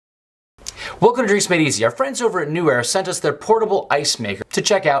Welcome to Drinks Made Easy. Our friends over at Newair sent us their portable ice maker to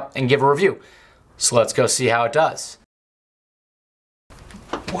check out and give a review. So let's go see how it does.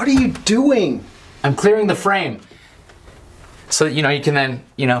 What are you doing? I'm clearing the frame so that you can then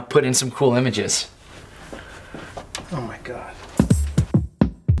put in some cool images. Oh my God.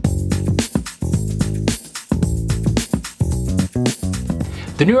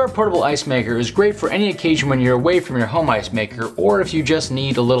 The Newair Portable Ice Maker is great for any occasion when you're away from your home ice maker or if you just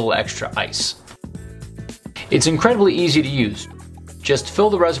need a little extra ice. It's incredibly easy to use. Just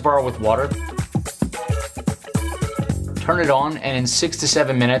fill the reservoir with water, turn it on, and in 6 to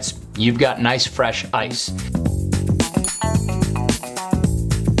 7 minutes, you've got nice fresh ice.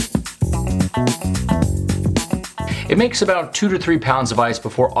 It makes about 2 to 3 pounds of ice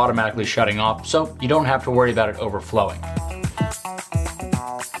before automatically shutting off, so you don't have to worry about it overflowing.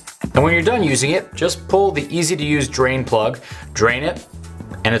 And when you're done using it, just pull the easy to use drain plug, drain it,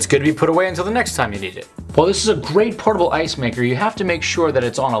 and it's good to be put away until the next time you need it. While this is a great portable ice maker, you have to make sure that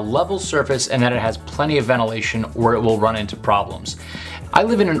it's on a level surface and that it has plenty of ventilation or it will run into problems. I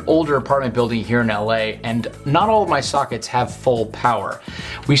live in an older apartment building here in LA and not all of my sockets have full power.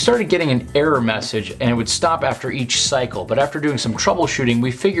 We started getting an error message and it would stop after each cycle, but after doing some troubleshooting,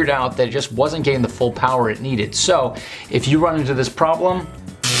 we figured out that it just wasn't getting the full power it needed. So if you run into this problem,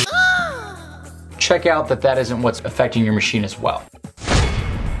 check out that isn't what's affecting your machine as well.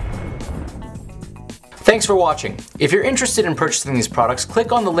 Thanks for watching. If you're interested in purchasing these products,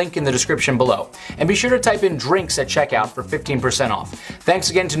 click on the link in the description below. And be sure to type in drinks at checkout for 15% off. Thanks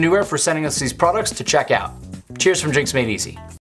again to Newair for sending us these products to check out. Cheers from Drinks Made Easy.